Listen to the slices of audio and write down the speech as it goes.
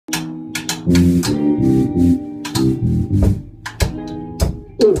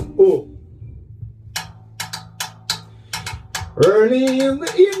Early in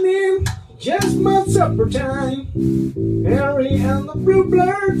the evening, just my supper time. Harry and the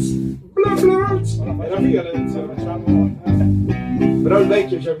Bluebirds. Era fel Però il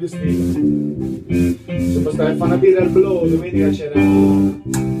vecchio c'ha più stile. Se può stare a fare una birra al blue, domenica c'era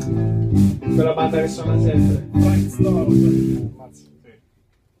quella banda che suona sempre. Frank Staro, mazzo.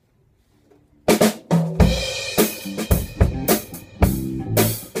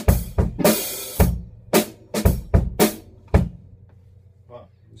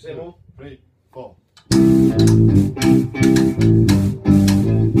 Siamo? 3, 4.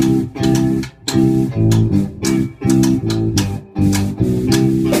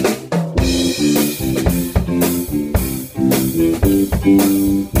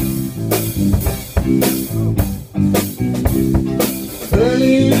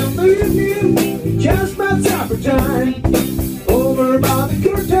 Early in the evening, just my supper time. Over by the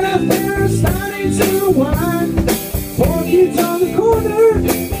curtain, they're starting to wind. 4 kids on the corner,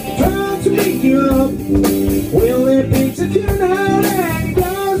 trying to pick you up. Willie picks a tune out and he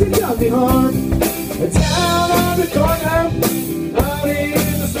doesn't come me harm. Down on the corner, out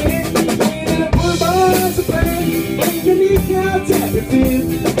in the street, waiting to put boys to play. When the kneecaps at your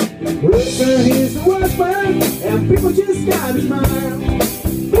feet. Rooster, he's the watchman, and people just gotta smile.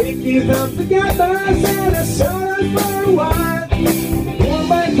 Picking up the gathers and a soda for a while. One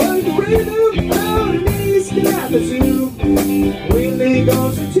by one, the rhythm, out in East Avenue. Willie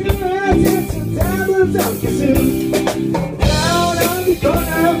goes to two hands and some tablets of kazoo. Down on the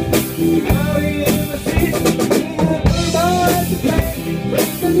corner, out in the street, waiting to put boys to play. When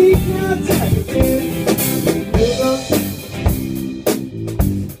the kneecaps at your feet.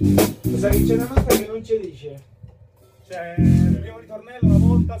 Sai che c'è una nota che non ci dice? C'è il primo ritornello una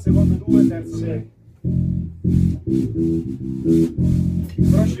volta, secondo 2, terzo 6.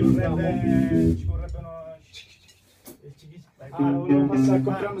 Però ci vorrebbe uno... Ah, lo volevo passare a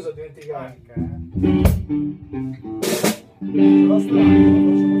comprare, mi sono dimenticato. Ce l'ho strano, lo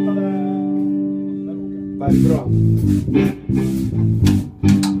faccio portare da Luca. Vai, prova.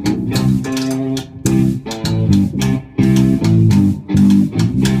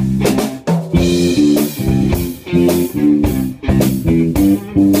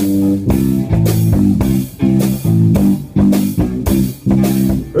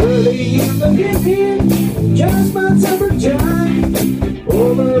 Early in the evening, just my supper time.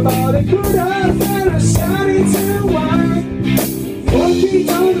 Over by the corner, they're starting to wind. 4 feet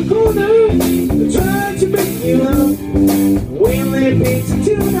on the corner, trying to pick you up. Willie beats a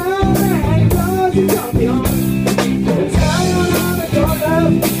tune out and doesn't come behind. Down on the corner,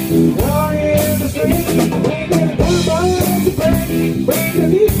 out in the street, waiting for the boys to play. Bring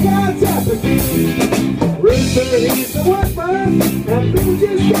these guys at the feet. Rooster, he's the watchman, and people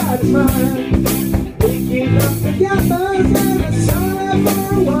just gotta smile. Picking up the gathers and a soda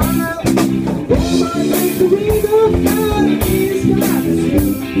for a while. Over take the rhythm, out of East Avenue.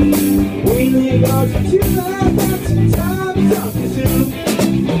 Willie goes to two and that's some time to talk to Sue.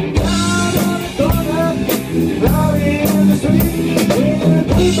 Down on the corner, out in the street, waiting for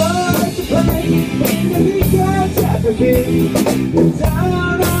the boys to play. Bring the big guys at the feet.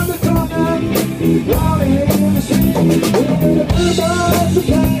 Down on the corner, out in the street, waiting for the boys to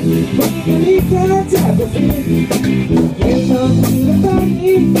play. Bring the big guys at the feet. Get up to the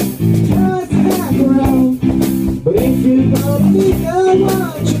party, try to hang around. But if you don't need no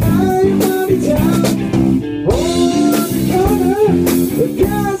one, you know your money down. On the corner, the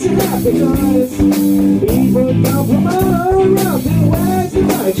guys are happy guys. People come from all around the ways to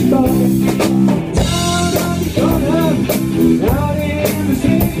fight you boys. Down on the corner, out in the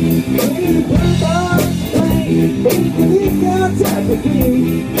street, waiting for the boys to play. Make the big guys at the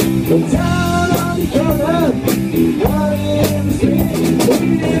feet. Down on the corner, out in the street, waiting for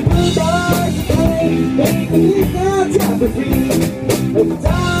the boys to play. Make the big guys at the feet.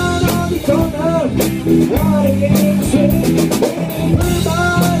 Down on the corner, out in the street, waiting for the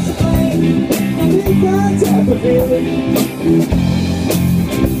boys to play. Make the big guys at the feet.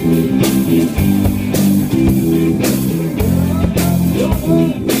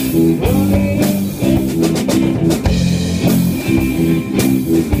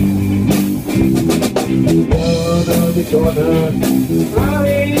 Down on the corner, out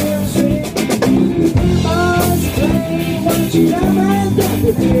in the street, boys play what you never got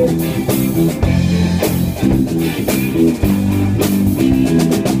to do.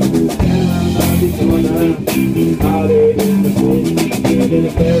 Down on the corner, out in the street, getting a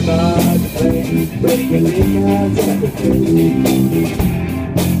fair ball to play, breaking the guys at the feet.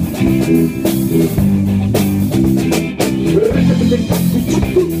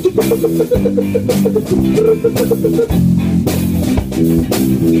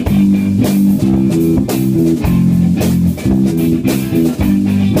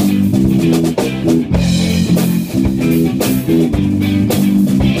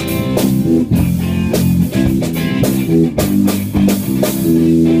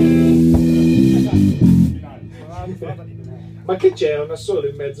 Ma che c'è? Un assolo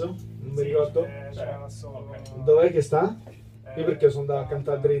in mezzo? Non mi ricordo. C'è un assolo. Dov'è che sta? Io perché sono andato a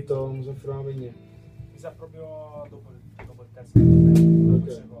cantare dritto, non so fare una niente. Mi sa proprio dopo il terzo. Dopo il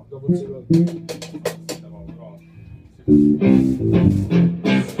Ok, secondo. dopo il secondo.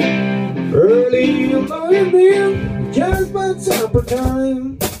 Early in the morning, just by supper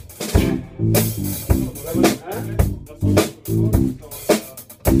time.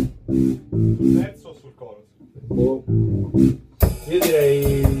 Terzo sul chorus. Boh. Io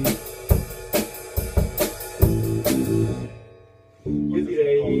direi...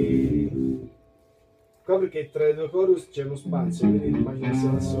 Qua perché tra i due chorus c'è uno spazio, quindi immagino sia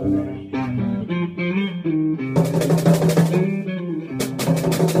da solo.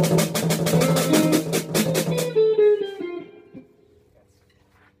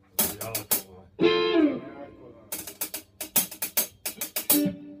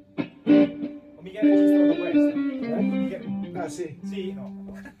 O mica hai registrato questa? Ah sì. Sì,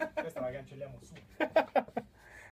 no. Questa la cancelliamo su.